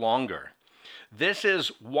them out longer. This is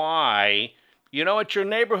why, it's your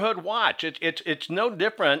neighborhood watch. It's no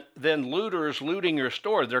different than looters looting your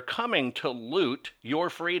store. They're coming to loot your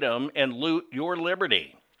freedom and loot your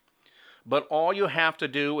liberty. But all you have to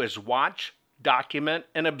do is watch, document,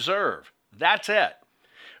 and observe. That's it.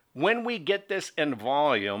 When we get this in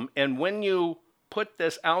volume, and when you put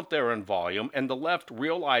this out there in volume, and the left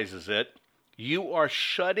realizes it, you are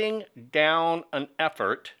shutting down an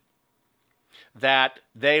effort that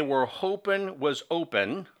they were hoping was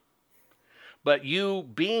open, but you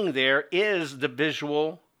being there is the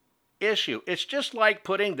visual issue. It's just like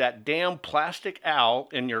putting that damn plastic owl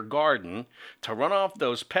in your garden to run off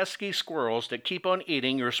those pesky squirrels that keep on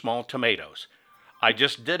eating your small tomatoes. I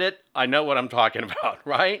just did it. I know what I'm talking about,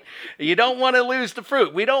 right? You don't want to lose the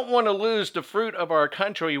fruit. We don't want to lose the fruit of our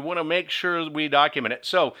country. We want to make sure we document it.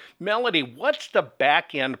 So, Melody, what's the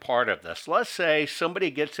back end part of this? Let's say somebody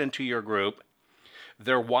gets into your group,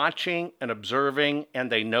 they're watching and observing,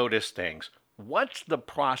 and they notice things. What's the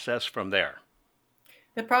process from there?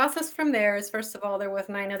 The process from there is, first of all, they're with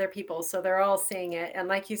 9 other people, so they're all seeing it. And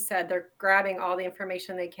like you said, they're grabbing all the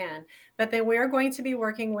information they can. But then we're going to be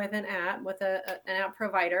working with an app, with an app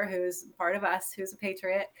provider who's part of us, who's a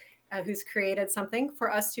patriot, who's created something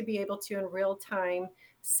for us to be able to, in real time,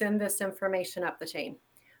 send this information up the chain.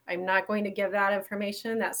 I'm not going to give that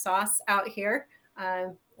information, that sauce, out here.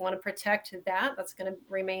 Want to protect that. That's going to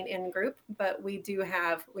remain in group, but we will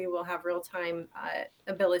have real-time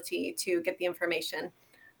ability to get the information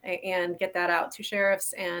and get that out to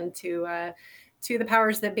sheriffs and to the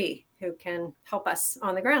powers that be, who can help us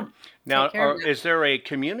on the ground. Now, is there a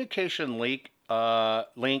communication link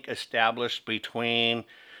established between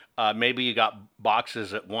maybe you got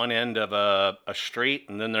boxes at one end of a street,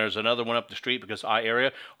 and then there's another one up the street because I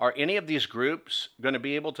area? Are any of these groups going to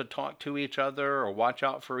be able to talk to each other or watch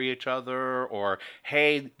out for each other? Or,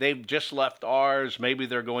 hey, they've just left ours, maybe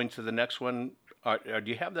they're going to the next one. Do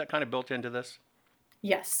you have that kind of built into this?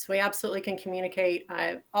 Yes, we absolutely can communicate.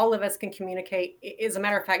 All of us can communicate. As a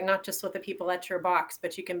matter of fact, not just with the people at your box,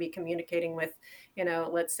 but you can be communicating with,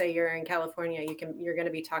 let's say you're in California, you're going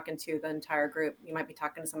to be talking to the entire group. You might be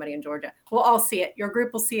talking to somebody in Georgia. We'll all see it. Your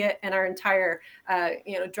group will see it, and our entire,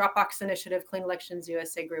 Dropbox Initiative, Clean Elections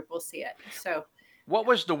USA group will see it. So, what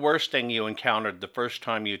was the worst thing you encountered the first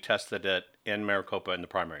time you tested it in Maricopa in the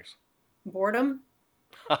primaries? Boredom.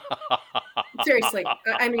 Seriously,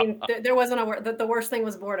 I mean, there wasn't the worst thing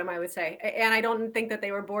was boredom, I would say. And I don't think that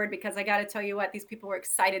they were bored, because I got to tell you what, these people were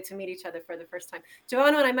excited to meet each other for the first time.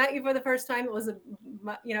 Joanne, when I met you for the first time, it was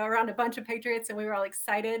around a bunch of patriots, and we were all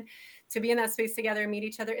excited to be in that space together and meet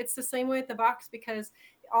each other. It's the same way at the box, because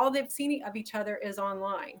all they've seen of each other is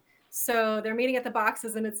online. So they're meeting at the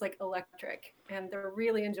boxes, and it's like electric, and they're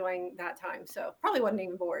really enjoying that time. So probably wasn't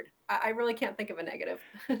even bored. I really can't think of a negative,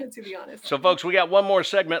 to be honest. So, folks, we got one more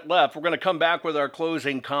segment left. We're going to come back with our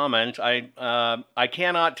closing comment. I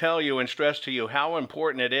cannot tell you and stress to you how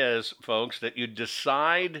important it is, folks, that you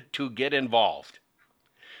decide to get involved.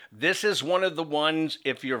 This is one of the ones,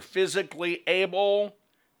 if you're physically able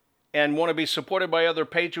and want to be supported by other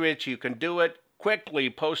patriots, you can do it. Quickly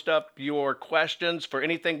post up your questions for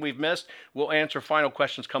anything we've missed. We'll answer final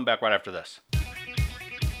questions. Come back right after this.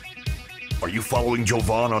 Are you following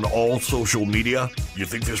Jovan on all social media? You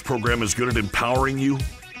think this program is good at empowering you?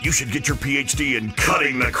 You should get your PhD in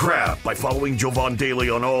cutting the crap by following Jovan Daily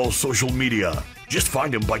on all social media. Just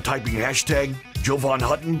find him by typing hashtag Jovan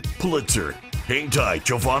Hutton Pulitzer. Hang tight,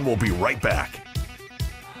 Jovan will be right back.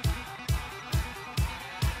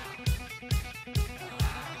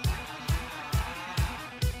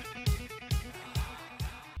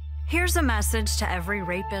 Here's a message to every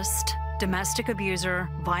rapist, domestic abuser,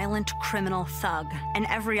 violent criminal thug, and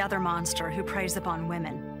every other monster who preys upon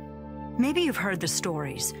women. Maybe you've heard the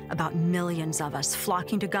stories about millions of us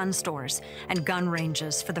flocking to gun stores and gun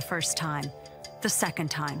ranges for the first time, the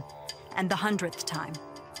second time, and the 100th time.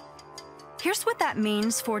 Here's what that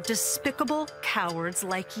means for despicable cowards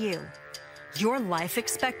like you. Your life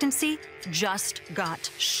expectancy just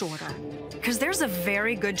got shorter. Because there's a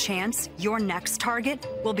very good chance your next target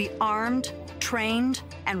will be armed, trained,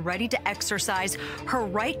 and ready to exercise her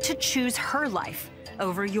right to choose her life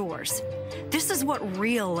over yours. This is what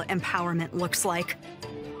real empowerment looks like.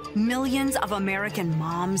 Millions of American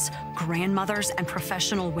moms, grandmothers, and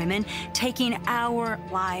professional women taking our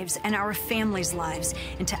lives and our families' lives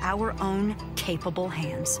into our own capable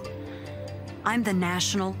hands. I'm the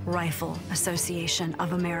National Rifle Association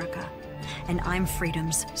of America, and I'm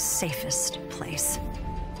freedom's safest place.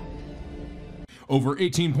 Over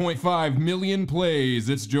 18.5 million plays,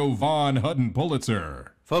 it's Jovan Hutton Pulitzer.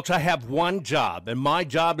 Folks, I have one job, and my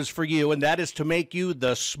job is for you, and that is to make you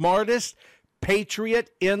the smartest patriot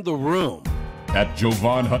in the room. At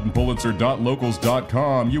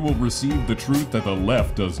JovanHuttonPulitzer.locals.com, you will receive the truth that the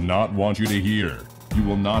left does not want you to hear. You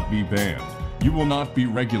will not be banned. You will not be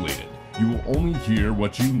regulated. You will only hear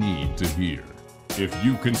what you need to hear. If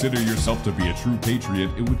you consider yourself to be a true patriot,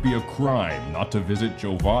 it would be a crime not to visit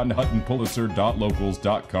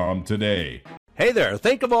JovanHuttonPulitzer.locals.com today. Hey there,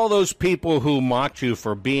 think of all those people who mocked you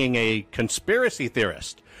for being a conspiracy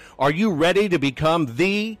theorist. Are you ready to become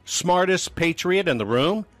the smartest patriot in the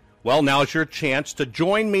room? Well, now's your chance to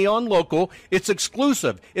join me on Local. It's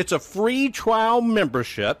exclusive. It's a free trial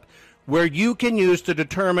membership where you can use to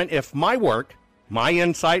determine if my work, my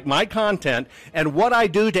insight, my content, and what I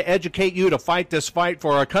do to educate you to fight this fight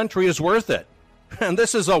for our country is worth it. And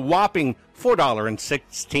this is a whopping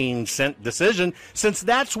 $4.16 decision, since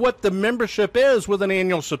that's what the membership is with an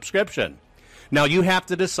annual subscription. Now, you have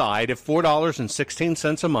to decide if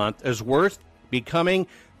 $4.16 a month is worth becoming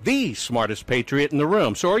the smartest patriot in the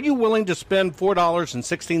room. So are you willing to spend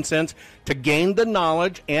 $4.16 to gain the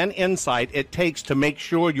knowledge and insight it takes to make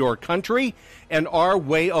sure your country and our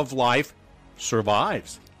way of life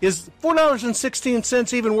survives? Is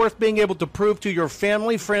 $4.16 even worth being able to prove to your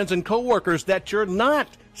family, friends, and coworkers that you're not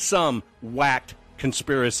some whacked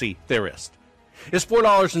conspiracy theorist? Is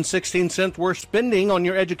 $4.16 worth spending on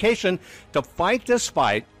your education to fight this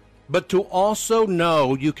fight, but to also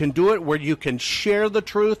know you can do it where you can share the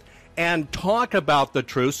truth and talk about the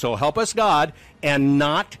truth, so help us God, and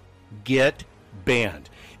not get banned?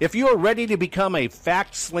 If you are ready to become a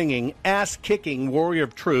fact-slinging, ass-kicking warrior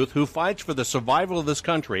of truth who fights for the survival of this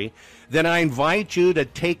country, then I invite you to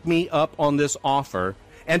take me up on this offer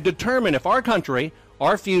and determine if our country,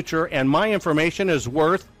 our future, and my information is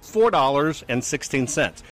worth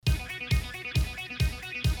 $4.16.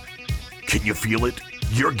 Can you feel it?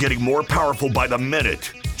 You're getting more powerful by the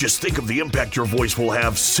minute. Just think of the impact your voice will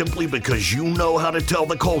have simply because you know how to tell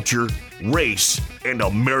the culture, race, and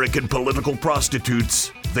American political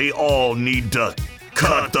prostitutes they all need to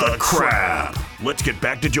cut the crap. Let's get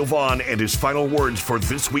back to Jovan and his final words for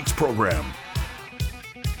this week's program.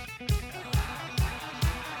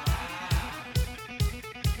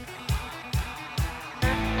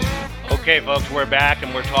 Okay, folks, we're back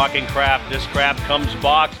and we're talking crap. This crap comes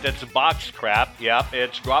boxed. It's box crap. Yep,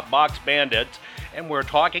 it's Dropbox Bandits. And we're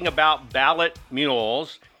talking about Ballot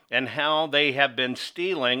Mules and how they have been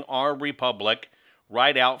stealing our republic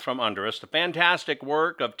right out from under us. The fantastic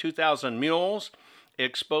work of 2,000 Mules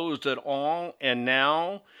exposed it all. And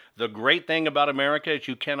now the great thing about America is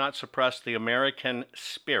you cannot suppress the American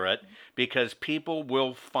spirit because people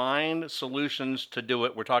will find solutions to do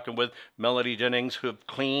it. We're talking with Melody Jennings, who of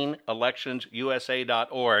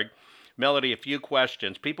cleanelectionsusa.org. Melody, a few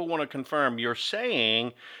questions. People want to confirm, you're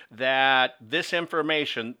saying that this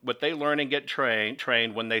information, what they learn and get trained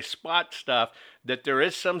when they spot stuff, that there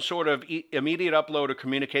is some sort of immediate upload or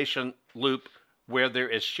communication loop where there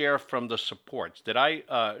is sheriff from the supports.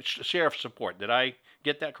 Sheriff support. Did I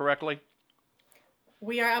get that correctly?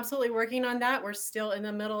 We are absolutely working on that. We're still in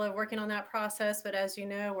the middle of working on that process. But as you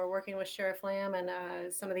know, we're working with Sheriff Lamb and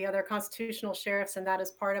some of the other constitutional sheriffs, and that is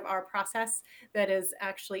part of our process that is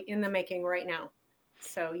actually in the making right now.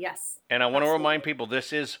 So, yes. And I want to remind people,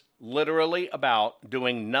 this is literally about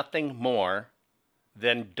doing nothing more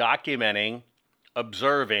than documenting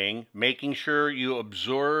observing, making sure you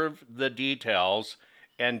observe the details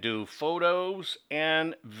and do photos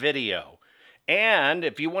and video. And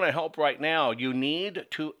if you want to help right now, you need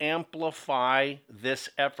to amplify this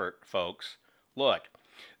effort, folks. Look,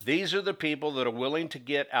 these are the people that are willing to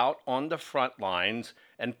get out on the front lines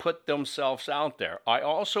and put themselves out there. I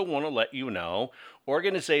also want to let you know,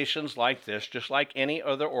 organizations like this, just like any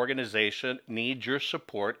other organization, need your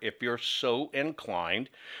support if you're so inclined.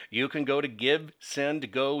 You can go to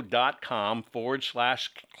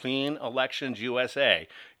givesendgo.com/Clean Elections USA.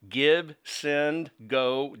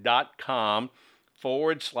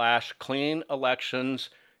 givesendgo.com/Clean Elections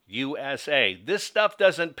USA. This stuff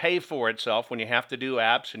doesn't pay for itself when you have to do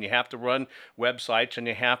apps and you have to run websites and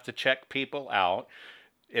you have to check people out.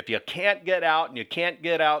 If you can't get out and you can't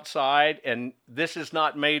get outside and this is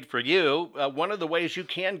not made for you, one of the ways you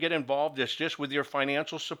can get involved is just with your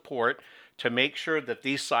financial support to make sure that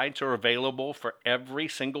these sites are available for every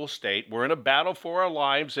single state. We're in a battle for our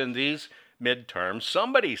lives in these midterms.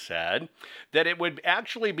 Somebody said that it would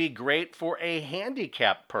actually be great for a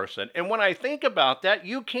handicapped person. And when I think about that,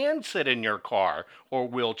 you can sit in your car or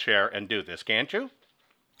wheelchair and do this, can't you?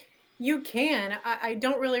 You can. I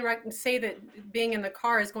don't really say that being in the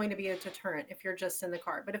car is going to be a deterrent if you're just in the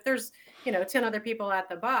car. But if there's, 10 other people at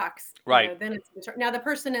the box, right, then it's a deterrent. Now, the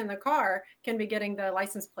person in the car can be getting the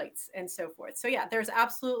license plates and so forth. So, yeah, there's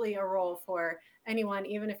absolutely a role for anyone,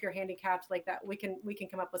 even if you're handicapped like that. We can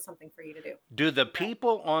come up with something for you to do. Do the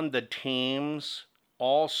people on the teams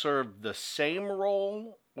all serve the same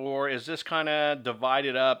role, or is this kind of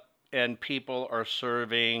divided up and people are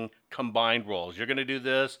serving combined roles? You're going to do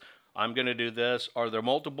this, I'm going to do this. Are there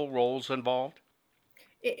multiple roles involved?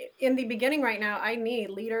 In the beginning right now, I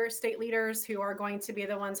need state leaders who are going to be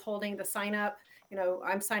the ones holding the sign up.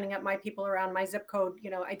 I'm signing up my people around my zip code.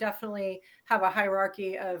 I definitely have a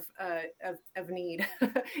hierarchy of need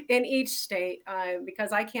in each state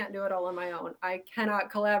because I can't do it all on my own. I cannot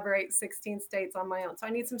collaborate 16 states on my own. So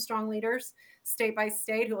I need some strong leaders state by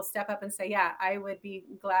state who will step up and say, yeah, I would be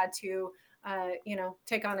glad to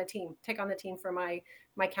take on the team for my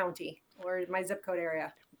county or my zip code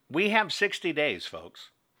area. We have 60 days, folks.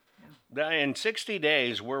 Yeah. In 60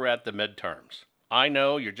 days, we're at the midterms. I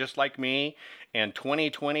know you're just like me, and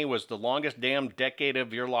 2020 was the longest damn decade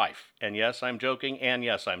of your life. And yes, I'm joking, and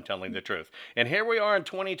yes, I'm telling the truth. And here we are in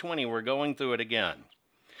 2020, we're going through it again.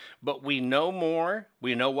 But we know more,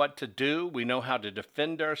 we know what to do, we know how to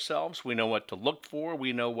defend ourselves, we know what to look for,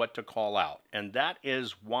 we know what to call out. And that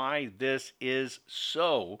is why this is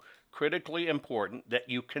so critically important that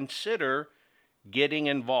you consider getting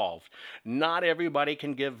involved. Not everybody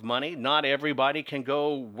can give money. Not everybody can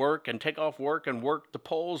go work and take off work and work the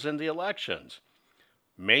polls in the elections.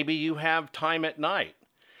 Maybe you have time at night.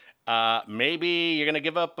 Maybe you're going to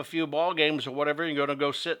give up a few ball games or whatever. You're going to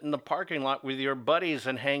go sit in the parking lot with your buddies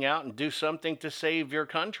and hang out and do something to save your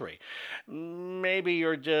country. Maybe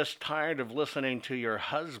you're just tired of listening to your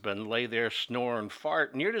husband lay there, snore, and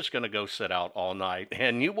fart, and you're just going to go sit out all night,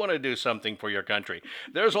 and you want to do something for your country.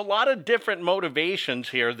 There's a lot of different motivations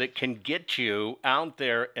here that can get you out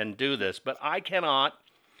there and do this, but I cannot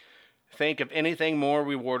think of anything more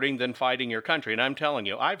rewarding than fighting your country. And I'm telling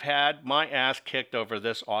you, I've had my ass kicked over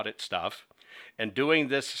this audit stuff and doing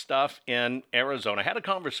this stuff in Arizona. I had a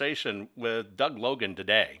conversation with Doug Logan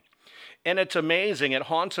today, and it's amazing. It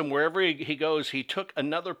haunts him wherever he goes. He took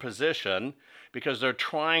another position because they're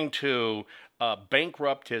trying to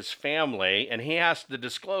bankrupt his family, and he has to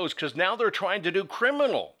disclose because now they're trying to do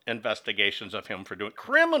criminal investigations of him for doing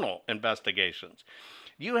criminal investigations.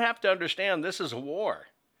 You have to understand this is a war.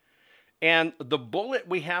 And the bullet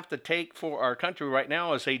we have to take for our country right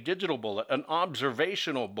now is a digital bullet, an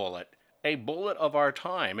observational bullet, a bullet of our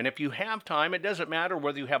time. And if you have time, it doesn't matter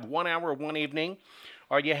whether you have 1 hour one evening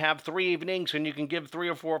or you have 3 evenings and you can give 3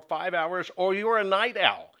 or 4 or 5 hours, or you're a night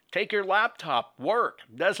owl. Take your laptop, work,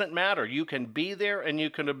 doesn't matter. You can be there and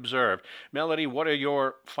you can observe. Melody, what are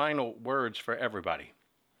your final words for everybody?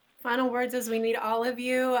 Final words is we need all of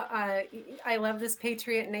you. I love this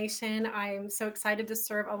Patriot Nation. I'm so excited to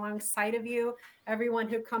serve alongside of you. Everyone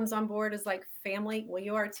who comes on board is like family. Well,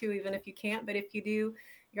 you are too, even if you can't. But if you do,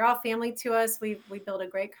 you're all family to us. We build a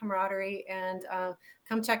great camaraderie, and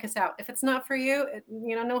come check us out. If it's not for you,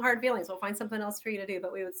 no hard feelings. We'll find something else for you to do,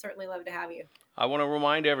 but we would certainly love to have you. I want to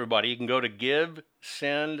remind everybody, you can go to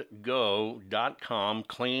givesendgo.com,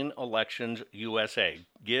 Clean Elections USA.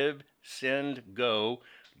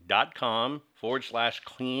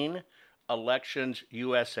 givesendgo.com/Clean Elections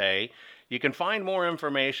USA. You can find more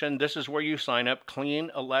information. This is where you sign up,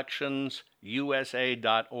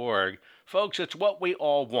 cleanelectionsusa.org. Folks, it's what we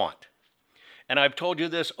all want. And I've told you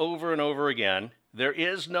this over and over again. There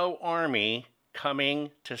is no army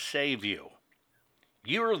coming to save you.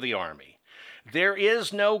 You're the army. There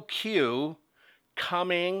is no Q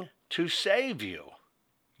coming to save you.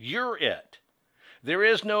 You're it. There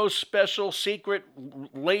is no special secret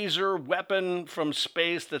laser weapon from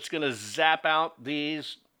space that's going to zap out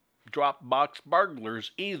these Dropbox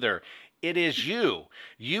burglars either. It is you.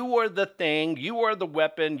 You are the thing. You are the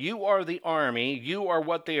weapon. You are the army. You are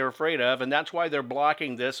what they are afraid of. And that's why they're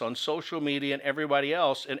blocking this on social media and everybody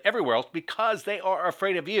else and everywhere else, because they are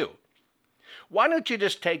afraid of you. Why don't you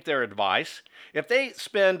just take their advice? If they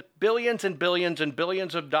spend billions and billions and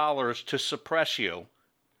billions of dollars to suppress you,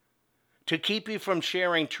 to keep you from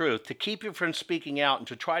sharing truth, to keep you from speaking out, and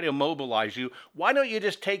to try to immobilize you, why don't you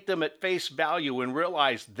just take them at face value and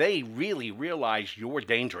realize they really realize you're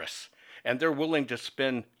dangerous, and they're willing to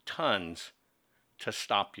spend tons to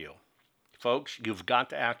stop you? Folks, you've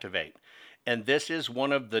got to activate. And this is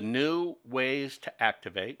one of the new ways to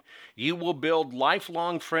activate. You will build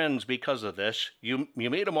lifelong friends because of this. You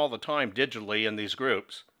meet them all the time digitally in these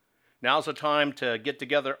groups. Now's the time to get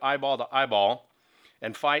together eyeball to eyeball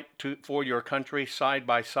and fight for your country side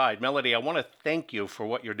by side. Melody, I want to thank you for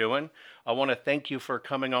what you're doing. I want to thank you for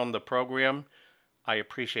coming on the program. I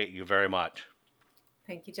appreciate you very much.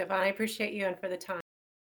 Thank you, Jovan. I appreciate you and for the time.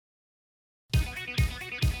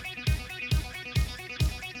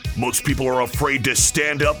 Most people are afraid to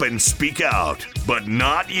stand up and speak out, but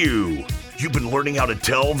not you. You've been learning how to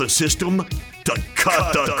tell the system to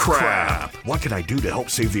cut the crap. What can I do to help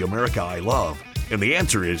save the America I love? And the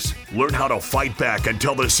answer is, learn how to fight back and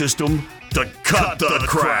tell the system to cut the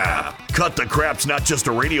crap. Cut the Crap's not just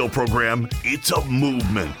a radio program, it's a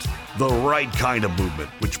movement. The right kind of movement,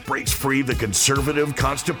 which breaks free the conservative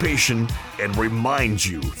constipation and reminds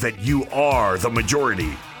you that you are the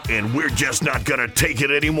majority. And we're just not gonna take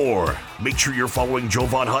it anymore. Make sure you're following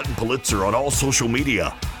Jovan Hutton Pulitzer on all social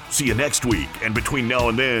media. See you next week, and between now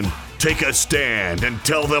and then, take a stand and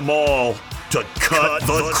tell them all to cut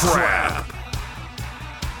the crap.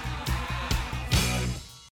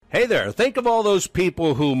 Hey there, think of all those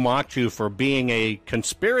people who mocked you for being a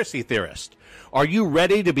conspiracy theorist. Are you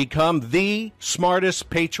ready to become the smartest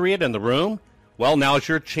patriot in the room? Well, now's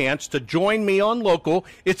your chance to join me on Local.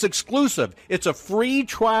 It's exclusive. It's a free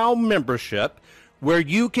trial membership where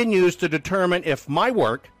you can use to determine if my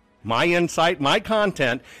work, my insight, my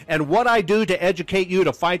content, and what I do to educate you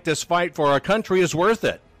to fight this fight for our country is worth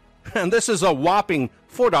it. And this is a whopping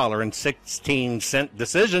 $4.16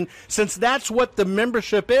 decision, since that's what the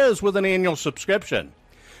membership is with an annual subscription.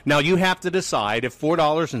 Now, you have to decide if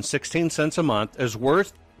 $4.16 a month is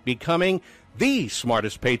worth becoming the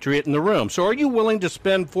smartest patriot in the room. So are you willing to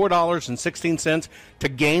spend $4.16 to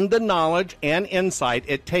gain the knowledge and insight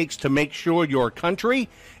it takes to make sure your country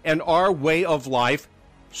and our way of life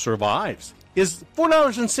survives? Is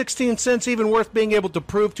 $4.16 even worth being able to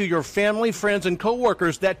prove to your family, friends, and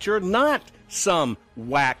coworkers that you're not some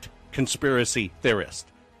whacked conspiracy theorist?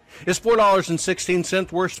 Is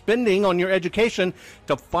 $4.16 worth spending on your education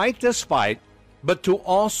to fight this fight, but to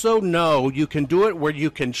also know you can do it where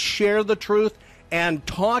you can share the truth and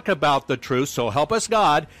talk about the truth, so help us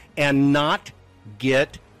God, and not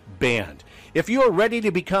get banned? If you are ready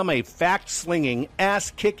to become a fact-slinging,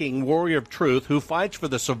 ass-kicking warrior of truth who fights for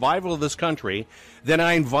the survival of this country, then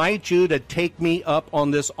I invite you to take me up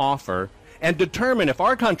on this offer and determine if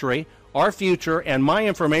our country, our future, and my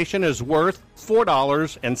information is worth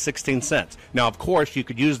 $4.16. Now, of course, you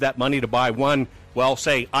could use that money to buy one, well,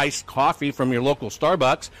 say, iced coffee from your local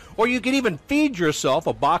Starbucks, or you could even feed yourself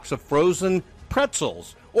a box of frozen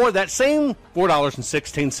pretzels. Or that same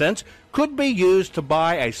 $4.16 could be used to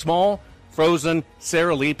buy a small frozen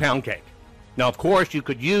Sara Lee pound cake. Now, of course, you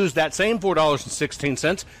could use that same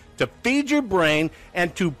 $4.16 to feed your brain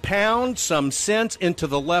and to pound some sense into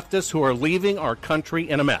the leftists who are leaving our country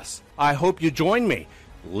in a mess. I hope you join me.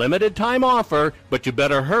 Limited time offer, but you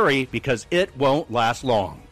better hurry because it won't last long.